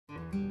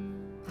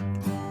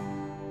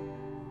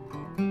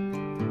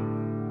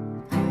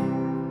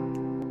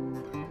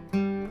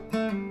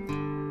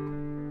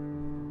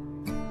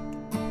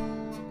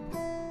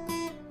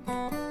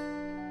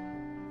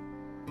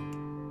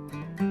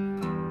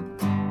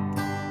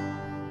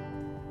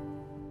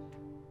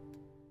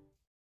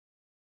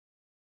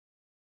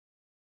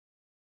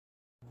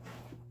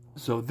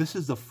So this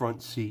is the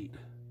front seat.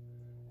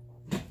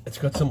 It's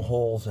got some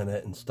holes in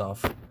it and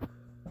stuff,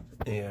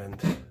 and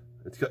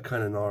it's got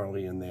kind of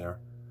gnarly in there.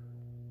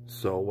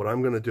 So what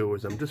I'm going to do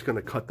is I'm just going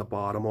to cut the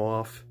bottom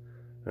off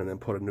and then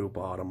put a new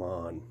bottom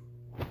on.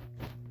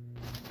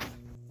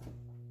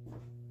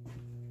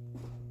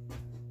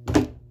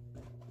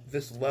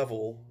 This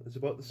level is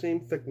about the same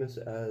thickness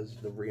as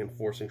the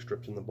reinforcing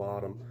strips in the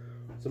bottom.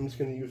 So I'm just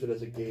going to use it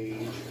as a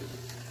gauge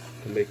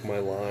to make my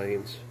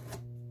lines.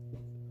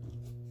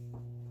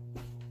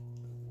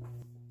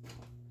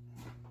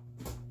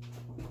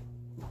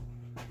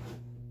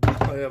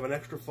 I have an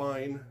extra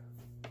fine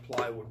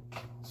plywood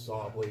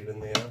saw blade in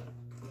there.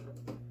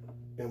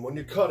 And when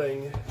you're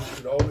cutting, you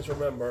should always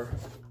remember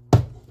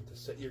to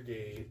set your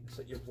gauge,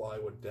 set your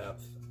plywood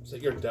depth,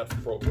 set your depth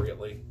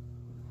appropriately.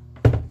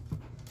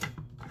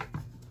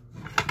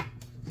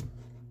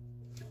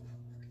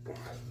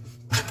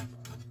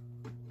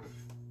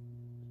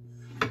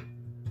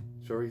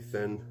 It's very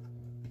thin.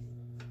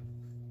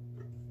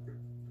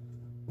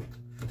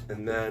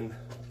 And then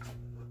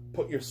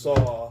put your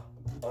saw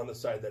on the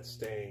side that's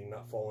staying,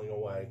 not falling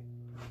away.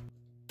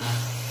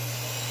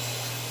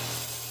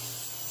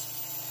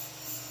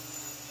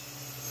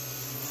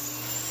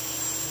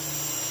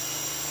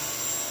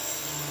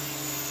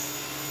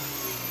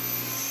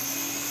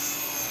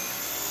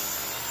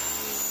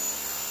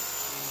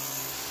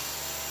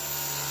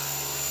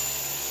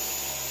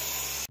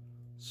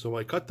 So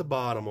I cut the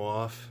bottom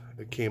off.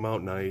 It came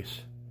out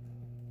nice.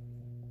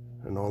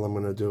 And all I'm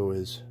going to do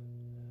is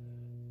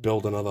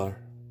build another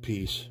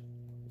piece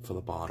for the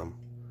bottom.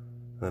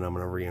 Then I'm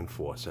going to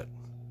reinforce it.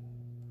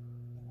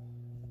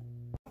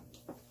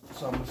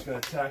 So I'm just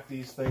going to tack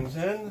these things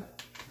in.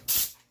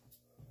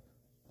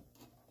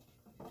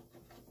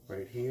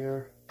 Right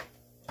here.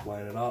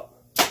 Line it up.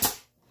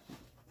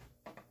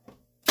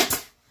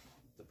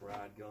 The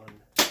brad gun.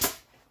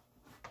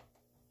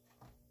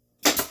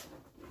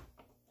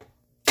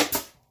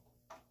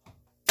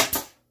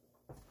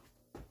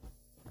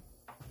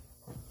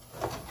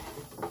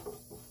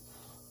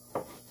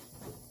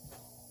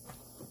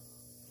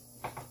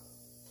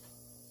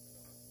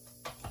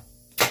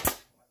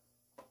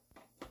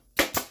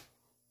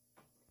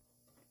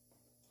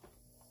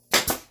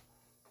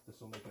 This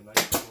will make a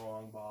nice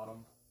strong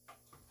bottom.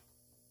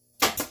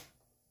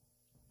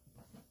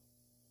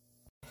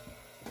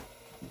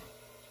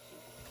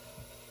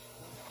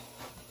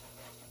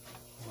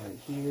 Right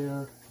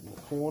here in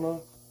the corner.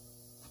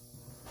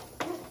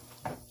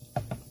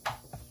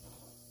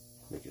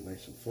 Make it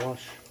nice and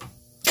flush.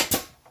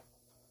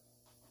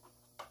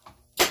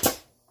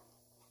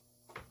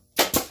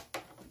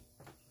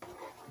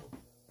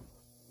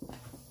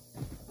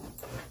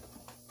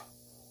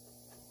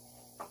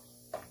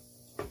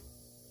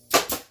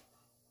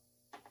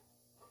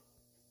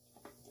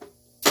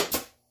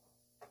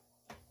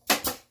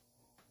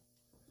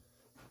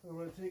 I'm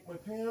going to take my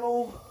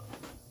panel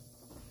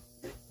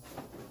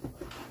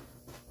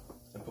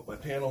and put my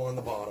panel on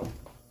the bottom.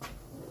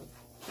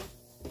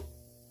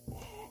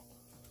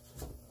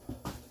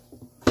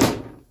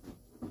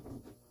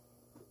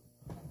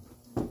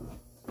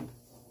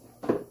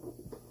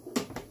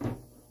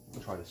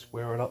 Try to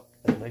square it up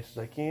as nice as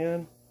I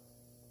can,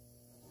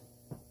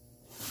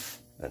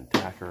 then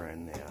tack her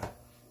in there.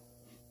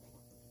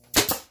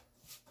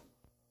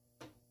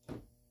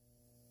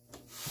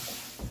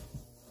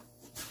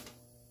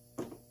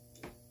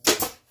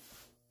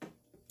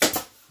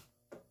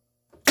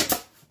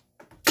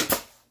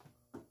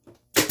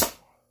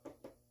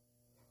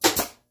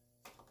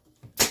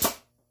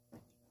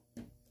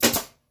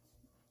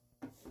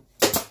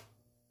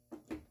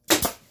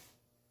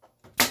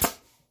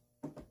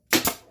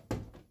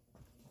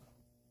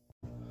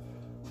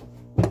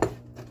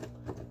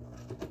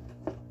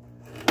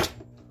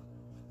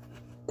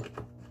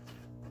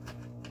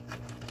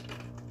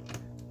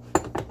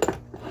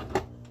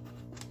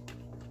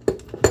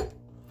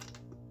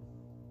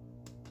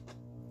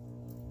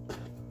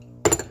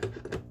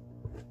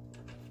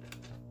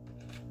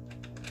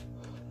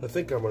 I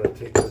think I'm going to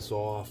take this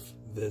off.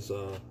 There's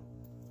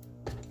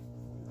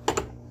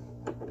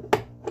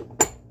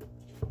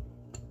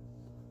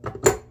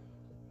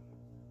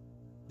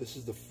this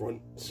is the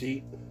front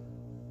seat,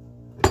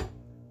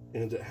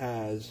 and it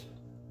has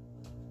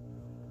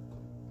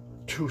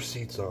 2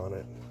 seats on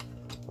it.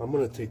 I'm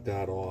going to take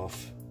that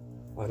off.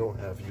 I don't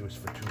have use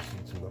for 2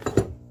 seats in the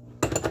front.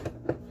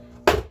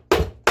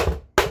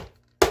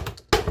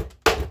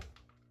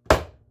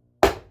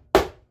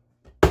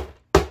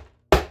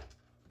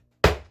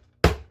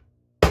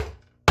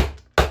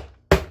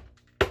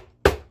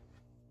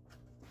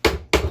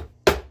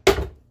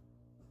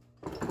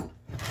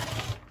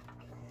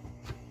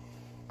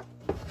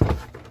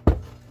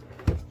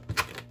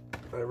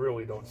 I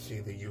really don't see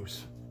the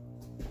use.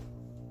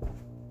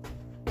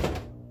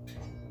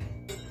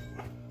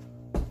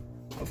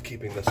 Of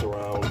keeping this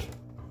around.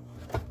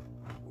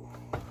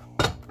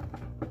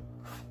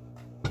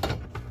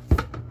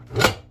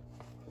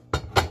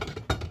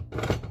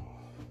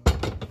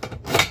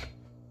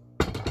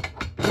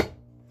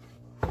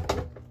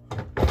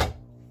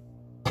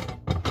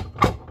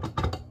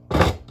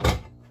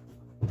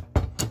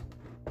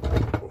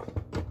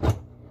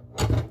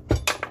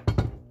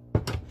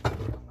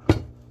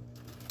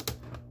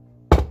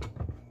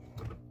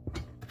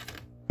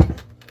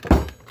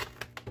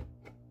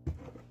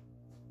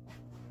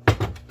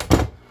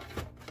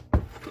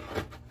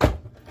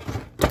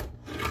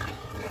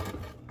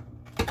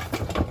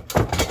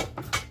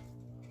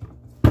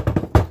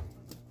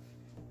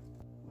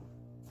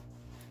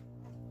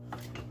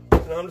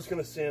 I'm just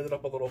going to sand it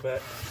up a little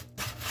bit,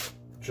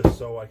 just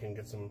so I can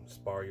get some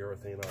spar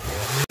urethane on there.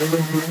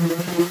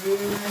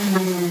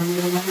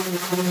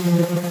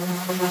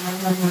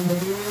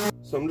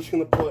 So I'm just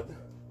going to put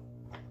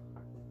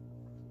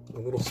a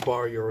little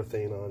spar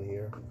urethane on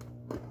here.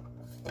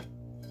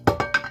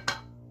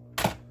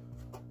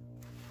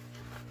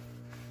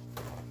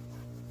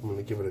 I'm going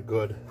to give it a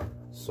good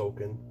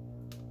soaking.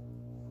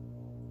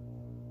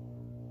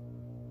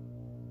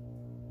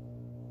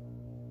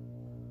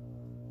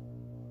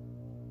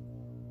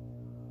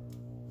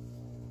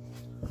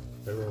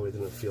 I really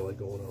didn't feel like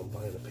going out and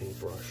buying a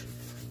paintbrush,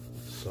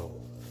 so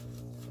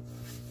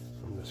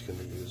I'm just going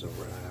to use a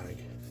rag,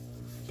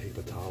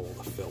 paper towel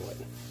to fill it.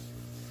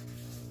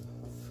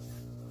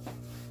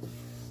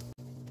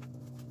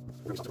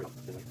 It's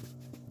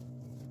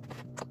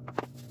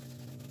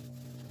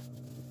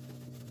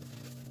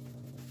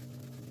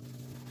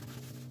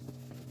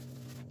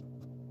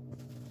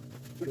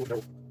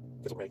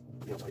okay.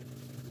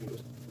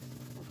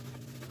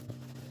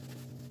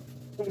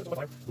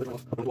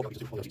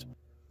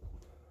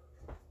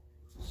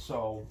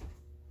 So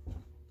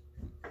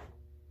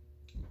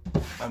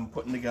I'm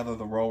putting together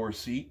the rower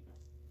seat.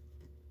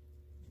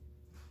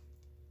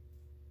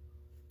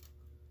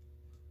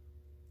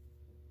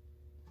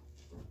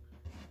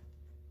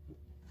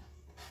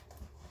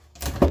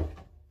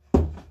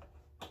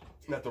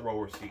 Not the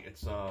rower seat,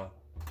 it's the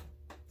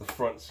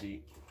front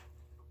seat.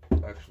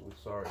 Actually,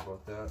 sorry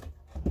about that.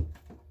 I'm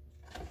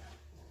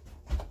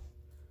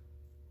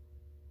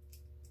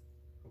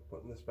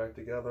putting this back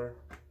together.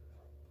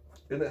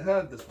 And it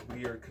had this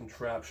weird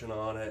contraption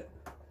on it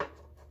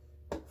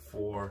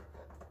for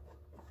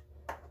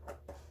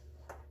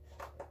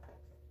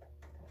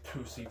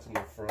 2 seats in the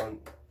front.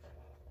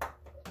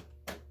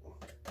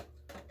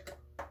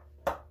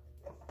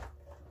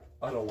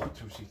 I don't want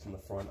 2 seats in the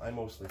front. I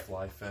mostly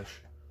fly fish.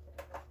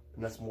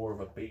 And that's more of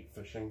a bait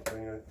fishing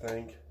thing, I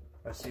think.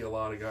 I see a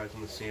lot of guys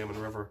in the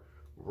Salmon River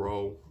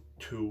row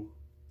two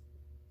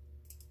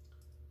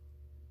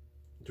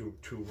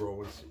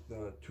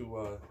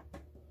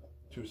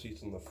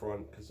seats in the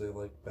front because they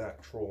like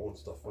back troll and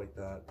stuff like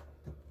that.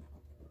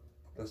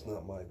 That's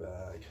not my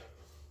bag.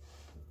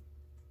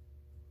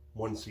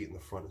 1 seat in the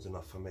front is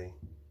enough for me.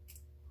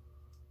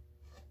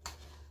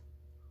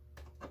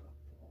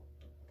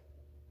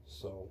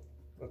 So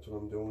that's what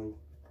I'm doing.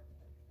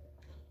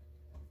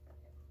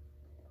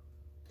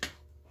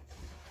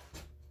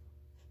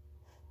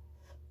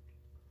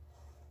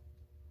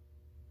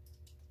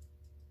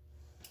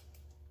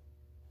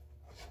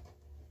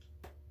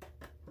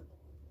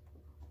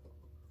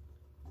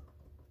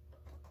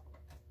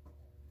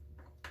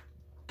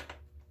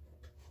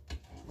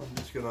 I'm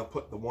just gonna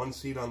put the 1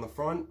 seat on the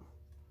front,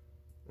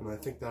 and I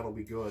think that'll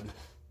be good.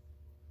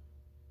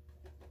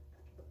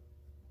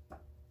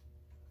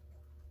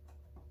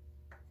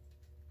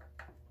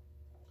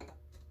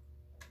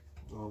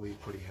 I'll be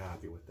pretty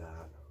happy with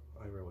that.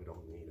 I really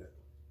don't need it.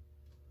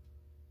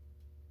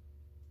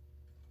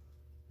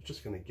 It's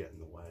just gonna get in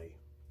the way.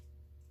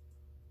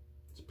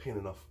 It's a pain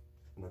enough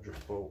in a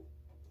drift boat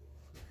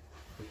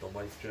with the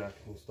life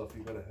jacket and stuff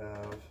you gotta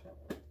have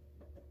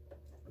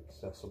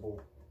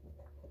accessible.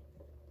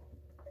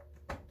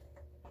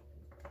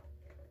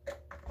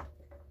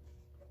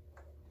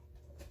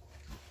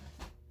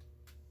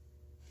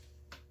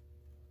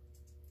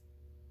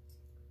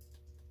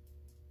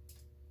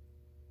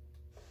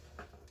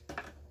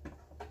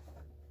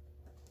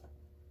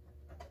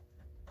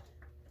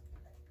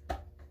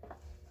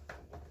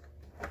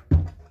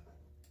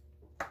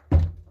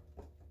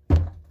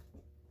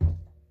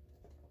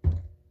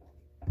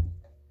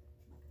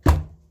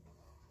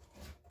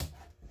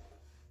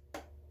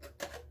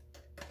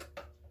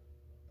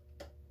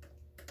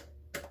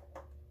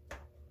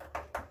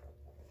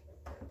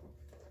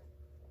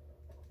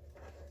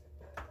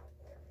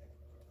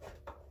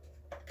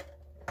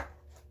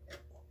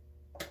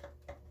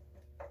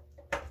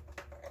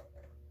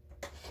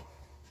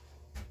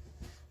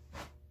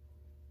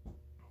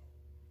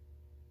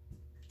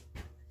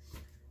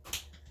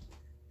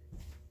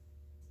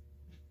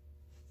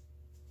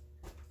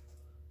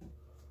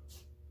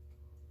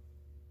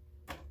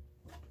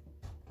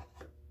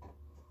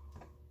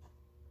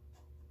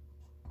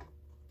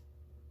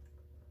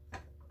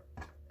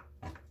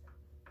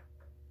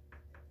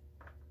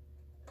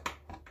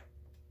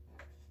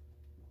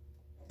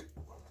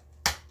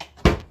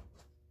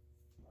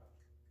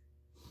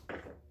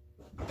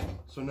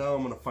 So now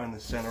I'm going to find the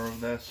center of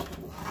this.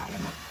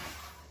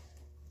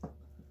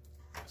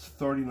 It's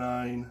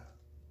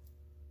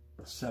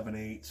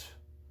 39.7/8,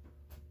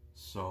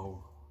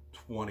 so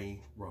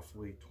 20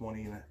 roughly.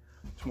 20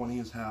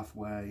 is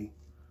halfway,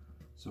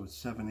 so it's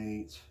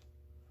 7/8.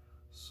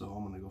 So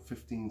I'm going to go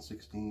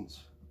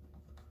 15/16,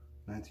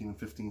 19 and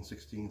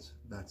 15/16.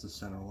 That's the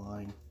center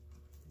line.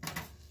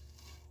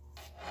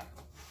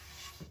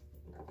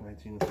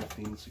 19 and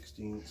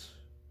 15/16.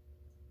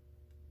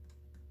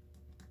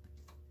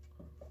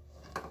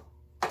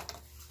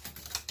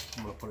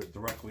 I'm going to put it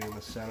directly in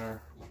the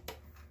center,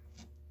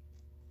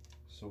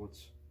 so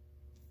it's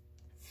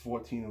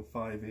 14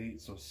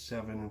 5/8, so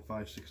 7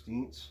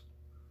 5/16.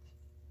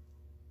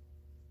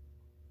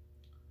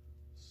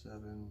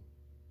 7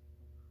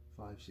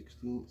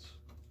 5/16.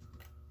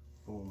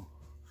 Boom.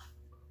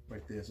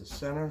 Right there's the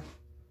center.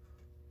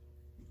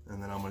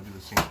 And then I'm going to do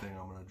the same thing.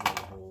 I'm going to drill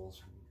the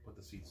holes and put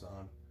the seats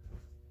on.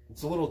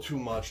 It's a little too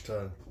much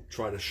to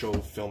try to show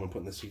film and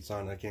putting the seats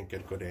on. I can't get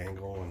a good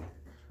angle and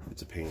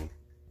it's a pain.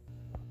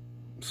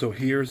 So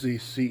here's the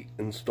seat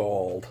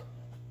installed.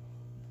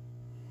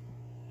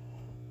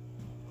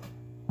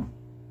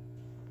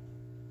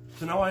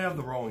 So now I have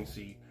the rolling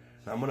seat.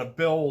 And I'm gonna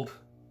build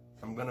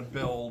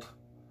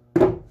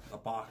a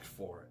box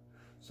for it.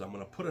 So I'm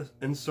gonna put an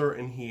insert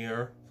in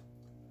here,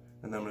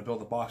 and then I'm gonna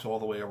build the box all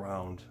the way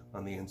around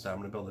on the inside. I'm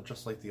gonna build it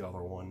just like the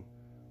other one.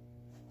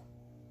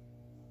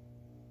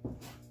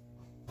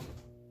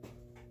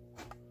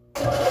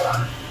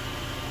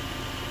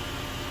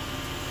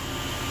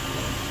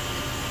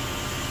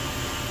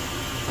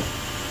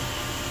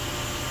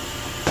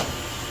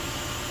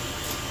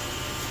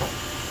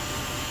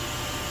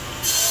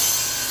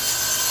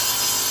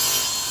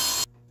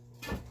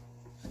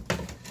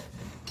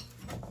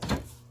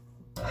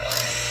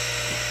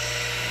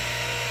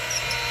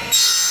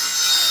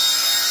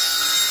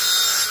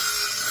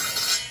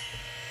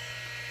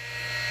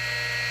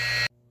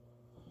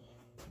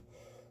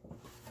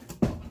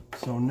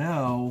 So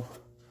now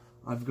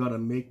I've got to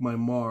make my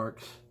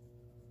marks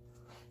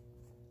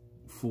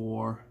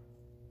for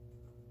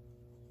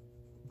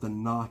the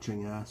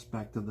notching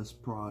aspect of this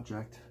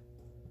project.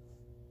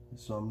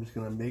 So I'm just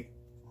going to make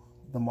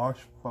the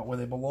marks about where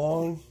they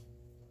belong.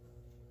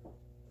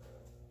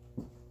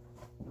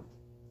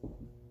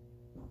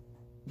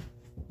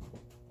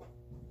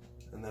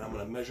 And then I'm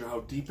going to measure how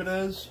deep it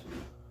is.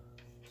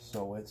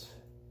 So it's,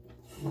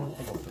 I'll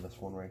go for this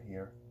one right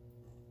here.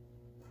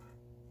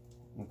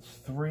 It's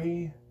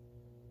 3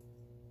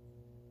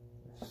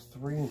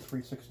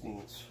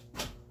 3/16.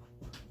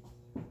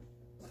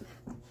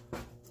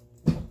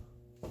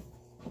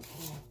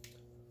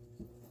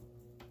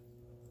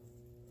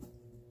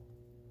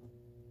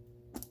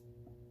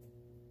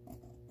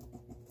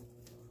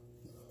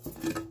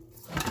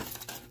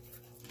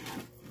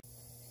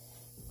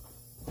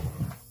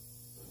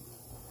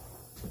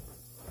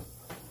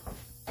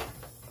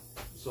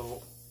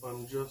 So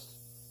I'm just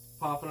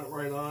popping it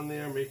right on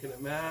there, making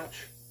it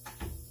match.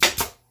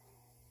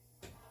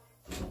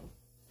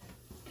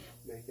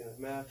 Making it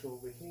match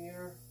over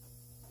here.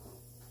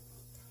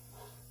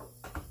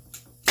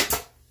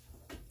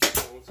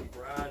 Throwing some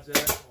brads in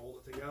it, hold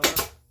it together.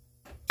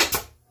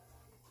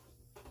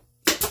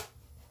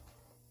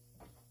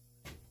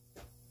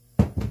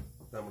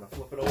 Then I'm going to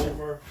flip it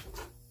over.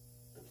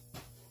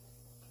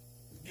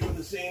 Doing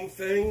the same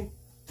thing.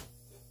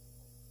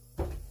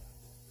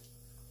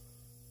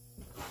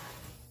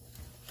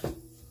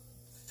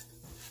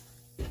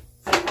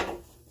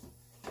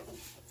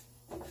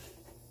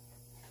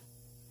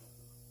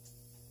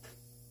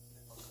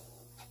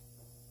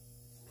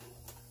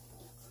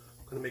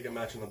 I'm going to make it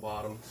match on the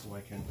bottom so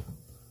I can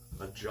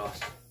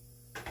adjust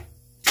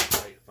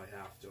right if I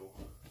have to.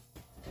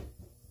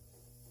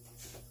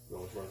 I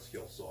always run a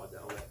skill saw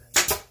down it.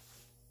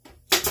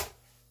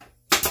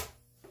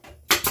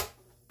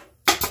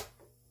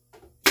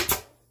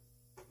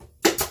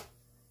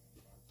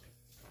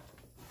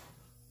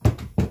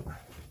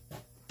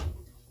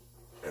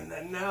 And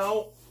then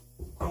now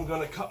I'm going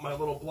to cut my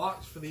little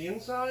blocks for the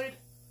inside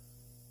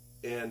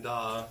and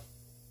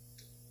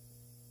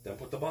then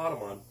put the bottom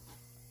on.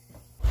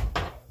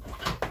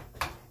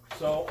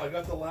 So I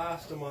got the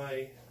last of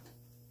my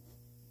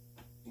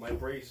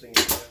bracing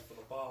for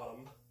the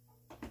bottom.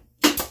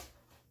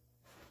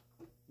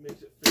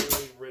 Makes it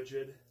fairly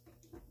rigid.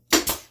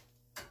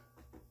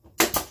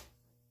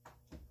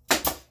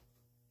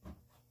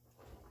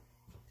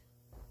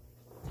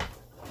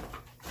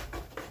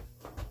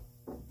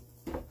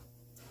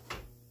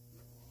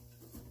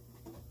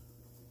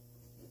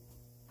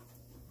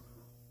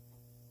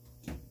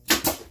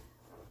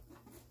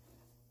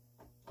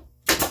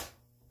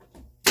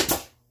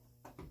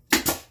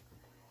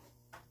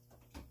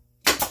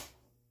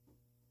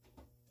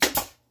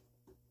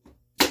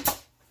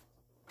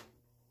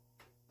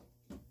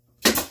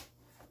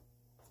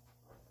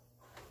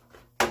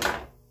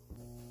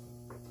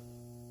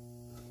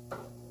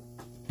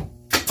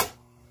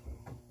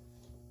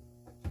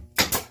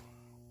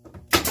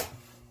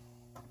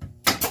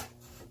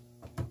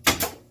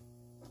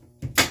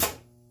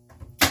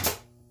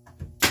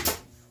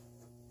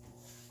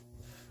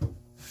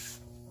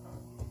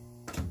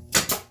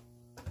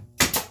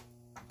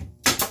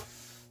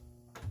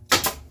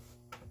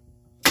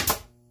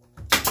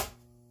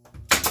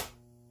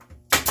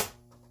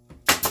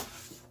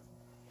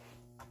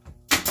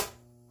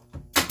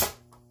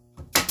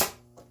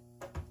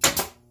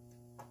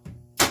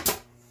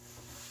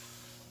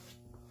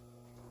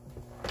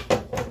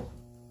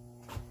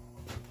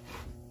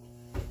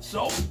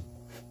 So,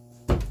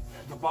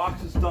 the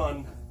box is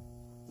done.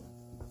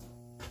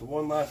 The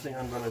one last thing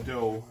I'm going to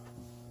do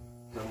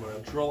is I'm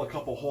going to drill a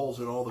couple holes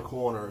in all the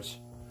corners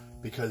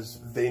because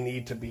they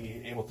need to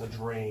be able to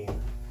drain.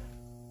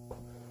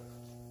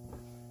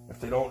 If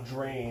they don't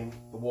drain,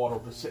 the water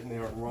will just sit in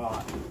there and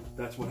rot.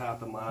 That's what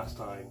happened last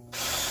time.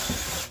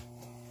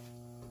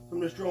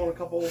 I'm just drilling a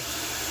couple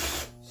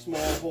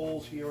small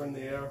holes here and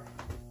there.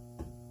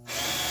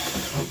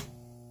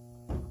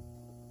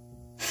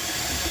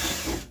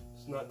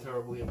 It's not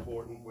terribly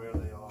important where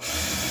they are.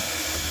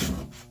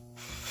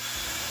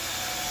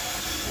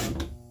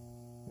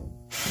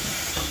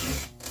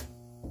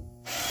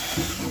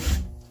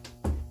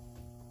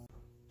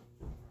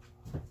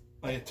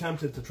 I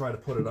attempted to try to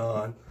put it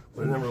on,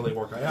 but it didn't really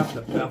work. I have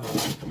to bevel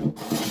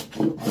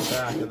the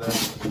back of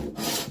this.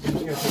 I'm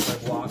going to take my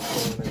block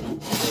stone and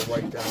go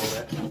right down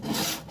it.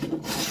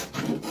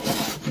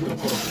 I'm going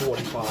to put a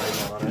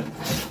 45 on it.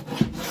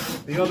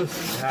 The other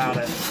seat had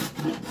it,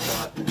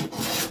 but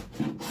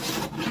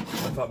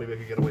I thought maybe I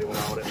could get away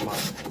without it, but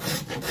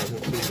it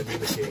doesn't seem to be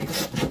the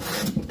case.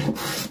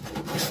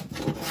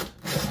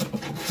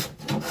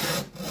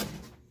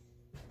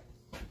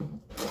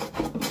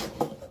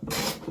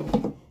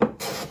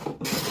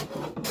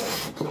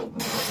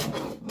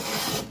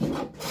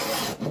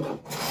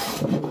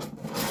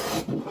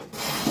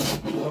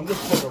 I'm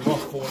just putting a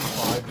rough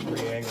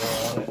 45-degree angle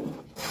on it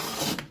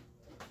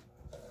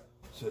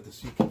so that the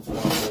seat can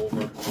flop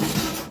over.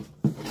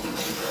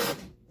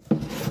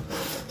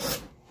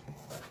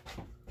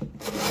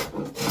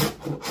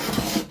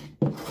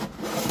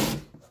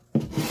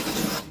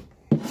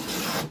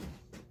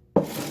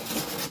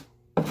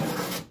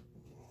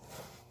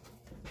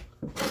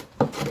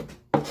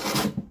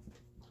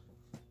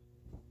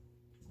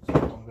 So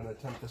I'm going to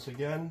attempt this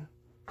again.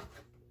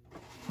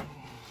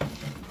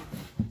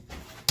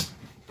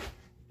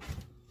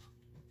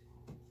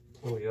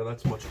 Oh yeah,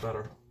 that's much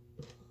better.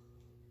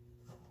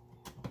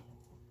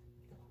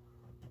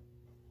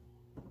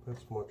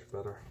 That's much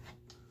better.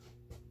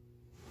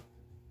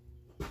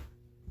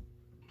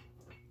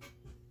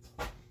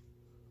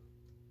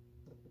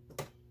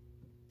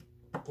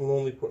 I'm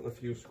only putting a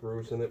few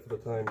screws in it for the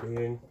time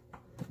being.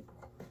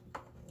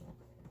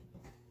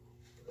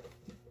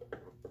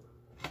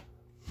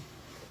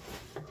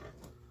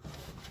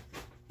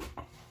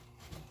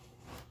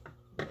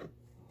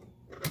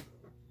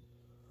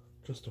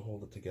 Just to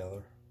hold it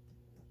together.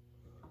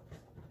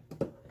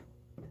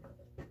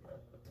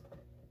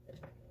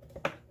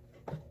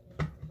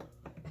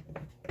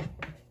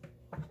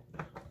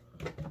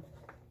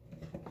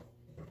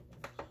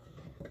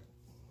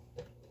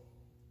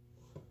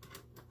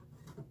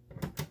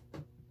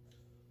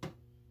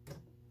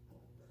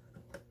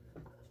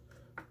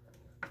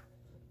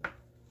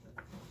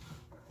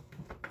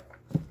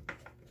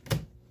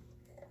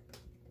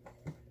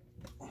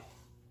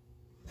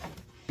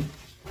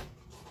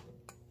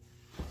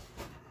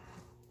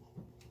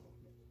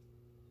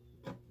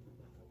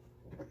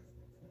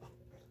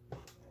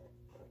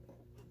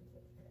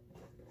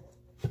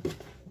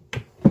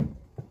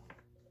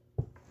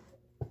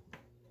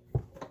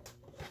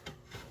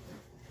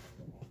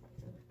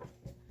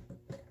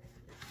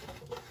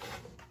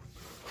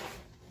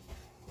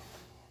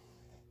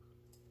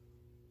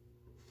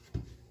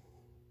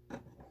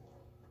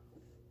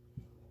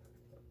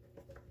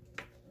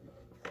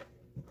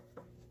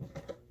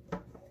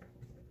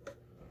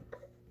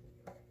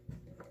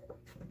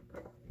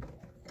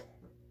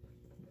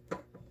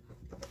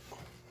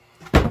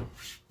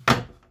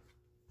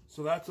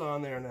 So that's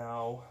on there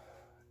now,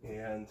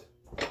 and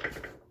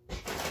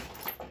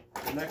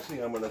the next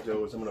thing I'm going to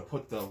do is I'm going to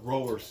put the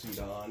rower seat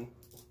on.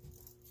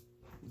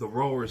 The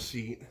rower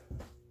seat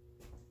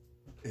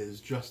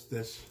is just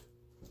this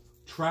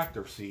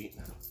tractor seat.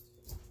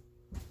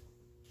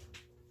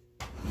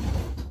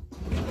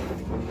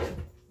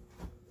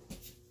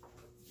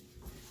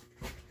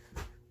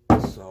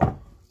 So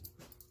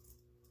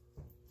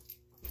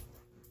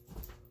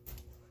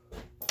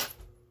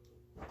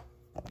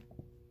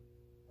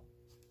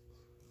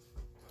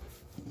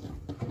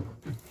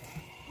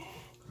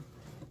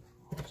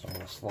I'm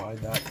going to slide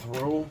that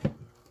through.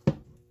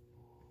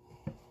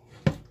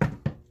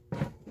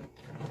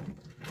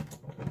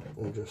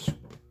 And just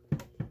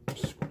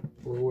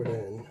screw it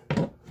in.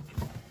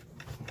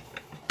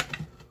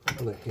 I'm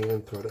going to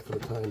hand thread it for the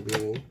time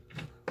being.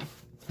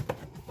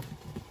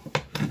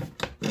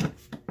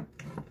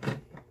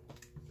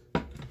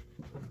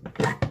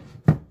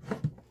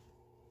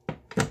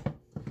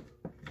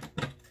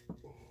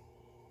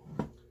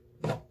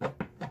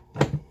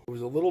 It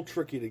was a little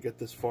tricky to get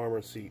this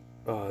farmer's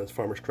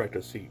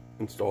tractor seat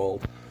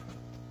installed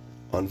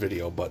on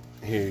video, but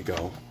here you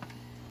go.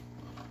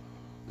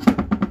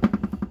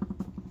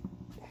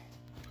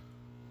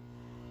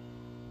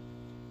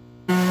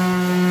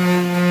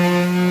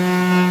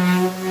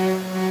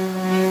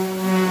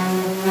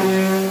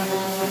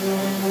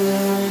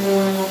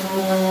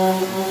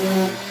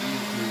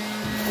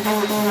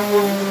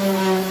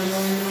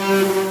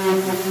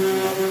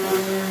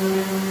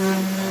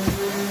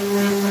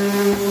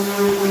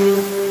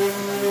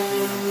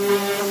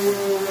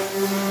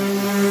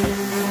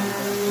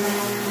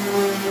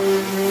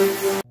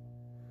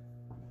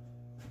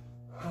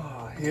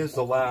 Here's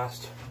the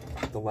last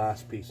the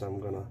last piece I'm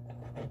gonna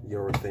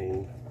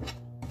urethane.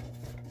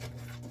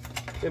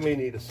 It may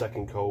need a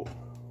second coat.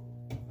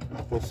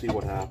 We'll see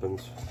what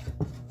happens.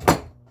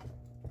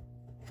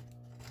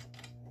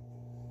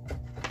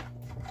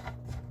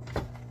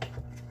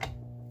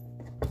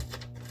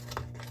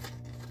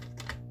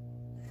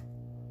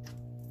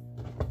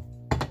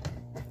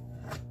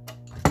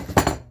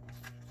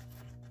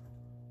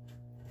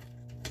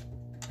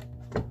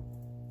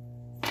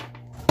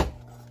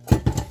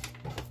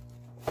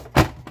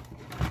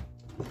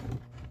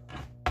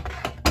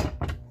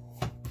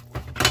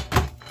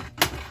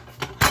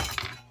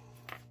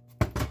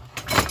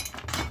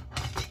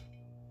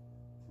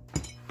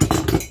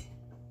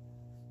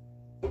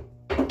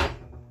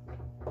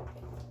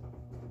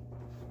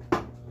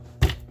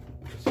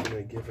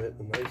 Give it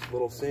a nice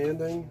little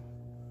sanding.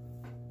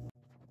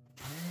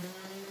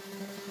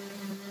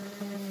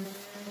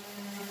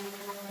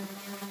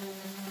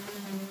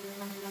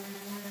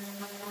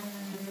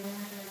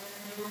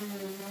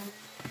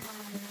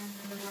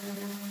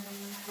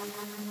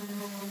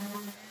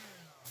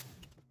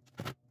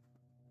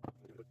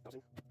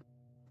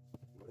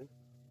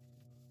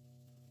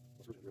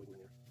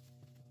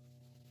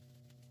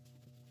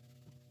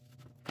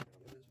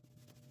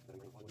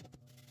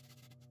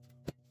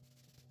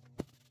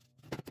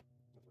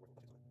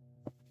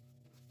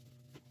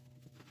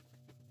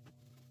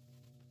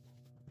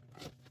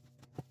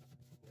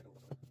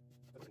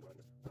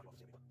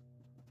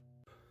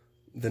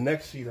 The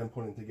next seat I'm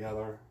putting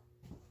together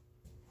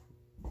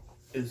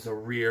is the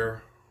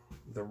rear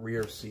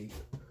seat.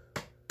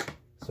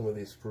 Some of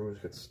these screws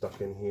get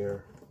stuck in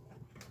here,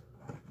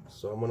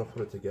 so I'm going to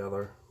put it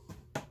together,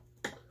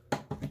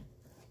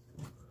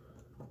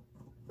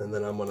 and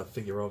then I'm going to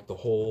figure out the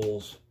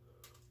holes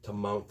to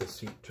mount the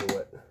seat to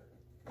it.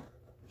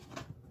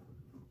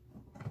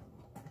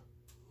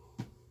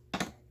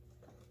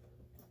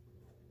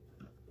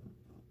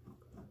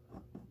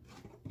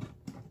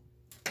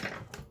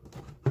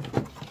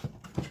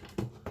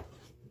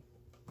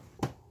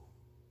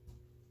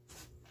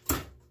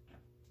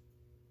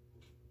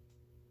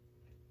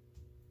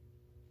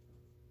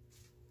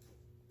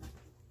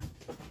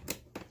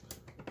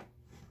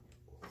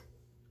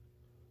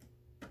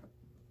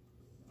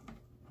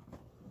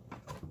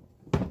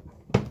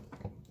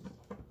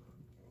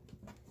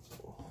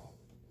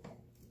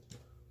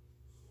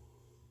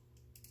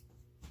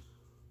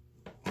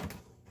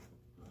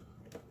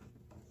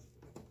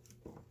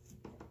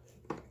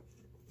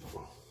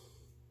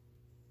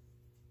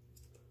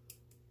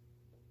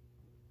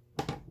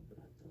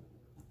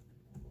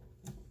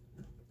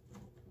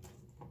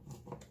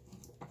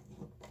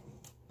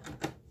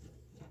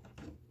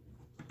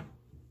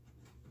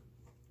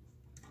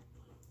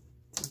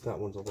 That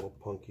one's a little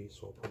punky,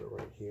 so I'll put it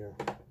right here.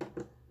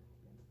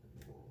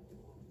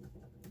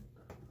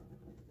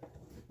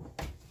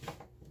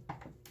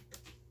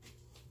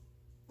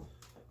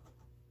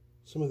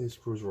 Some of these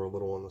screws are a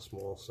little on the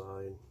small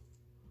side.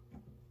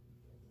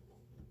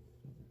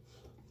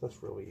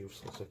 That's really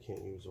useless. I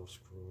can't use those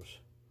screws.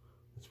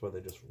 That's why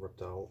they just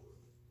ripped out.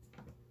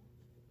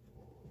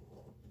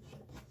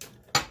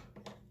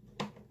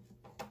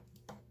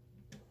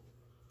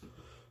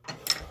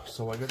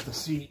 So I got the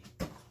seat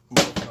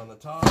mounted on the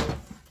top.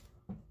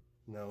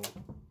 Now,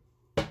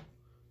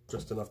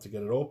 just enough to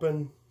get it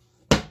open.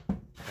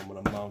 I'm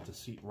going to mount the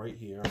seat right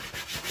here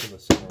to the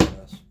center of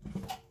this.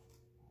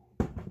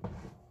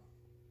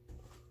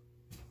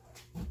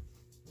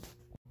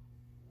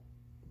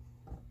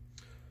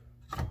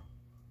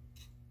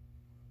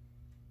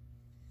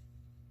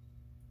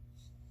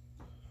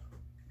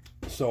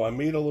 So I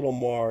made a little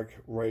mark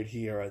right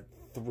here at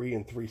 3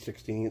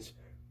 3/16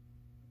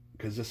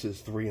 because this is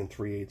 6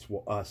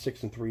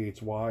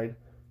 3/8 wide.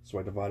 So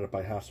I divided it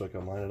by half so I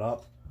can line it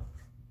up.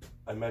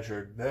 I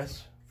measured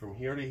this from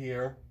here to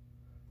here,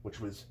 which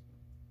was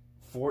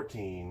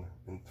 14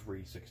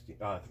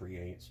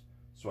 3/8.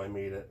 So I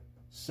made it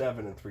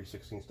 7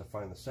 3/16 to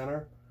find the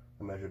center.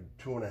 I measured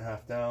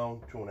 2.5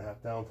 down,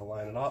 2.5 down to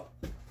line it up.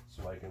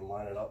 So I can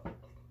line it up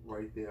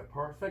right there,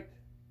 perfect.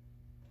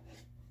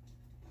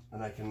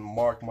 And I can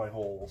mark my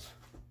holes.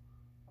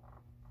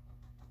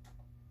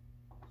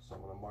 So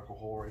I'm going to mark a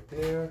hole right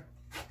there.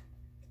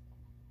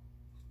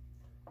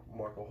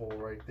 Mark a hole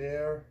right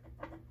there.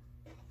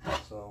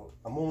 So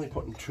I'm only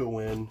putting 2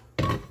 in.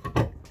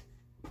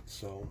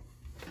 So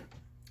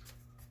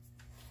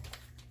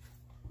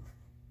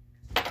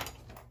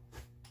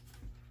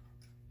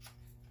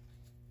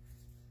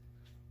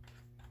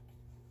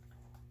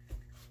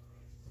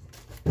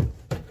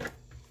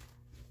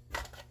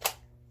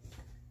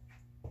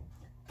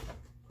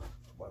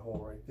my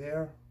hole right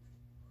there.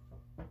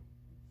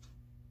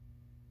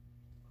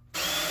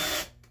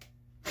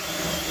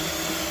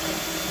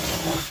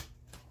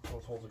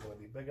 Those holes are going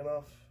to be big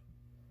enough.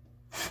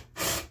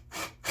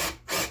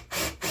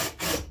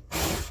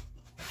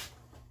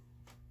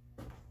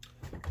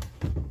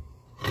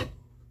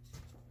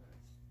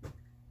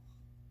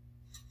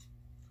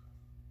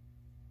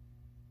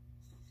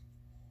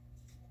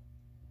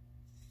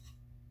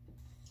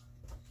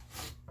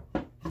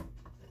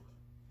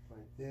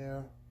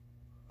 there,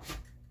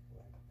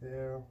 right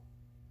there.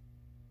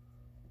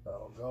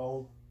 That'll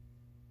go.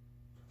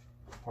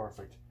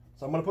 Perfect.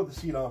 So I'm going to put the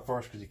seat on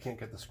first because you can't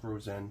get the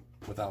screws in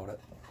without it.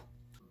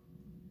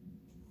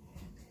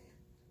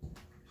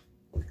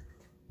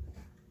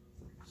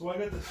 So I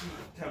got the seat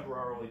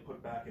temporarily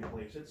put back in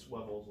place. It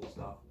swivels and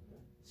stuff.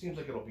 Seems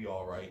like it'll be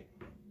all right.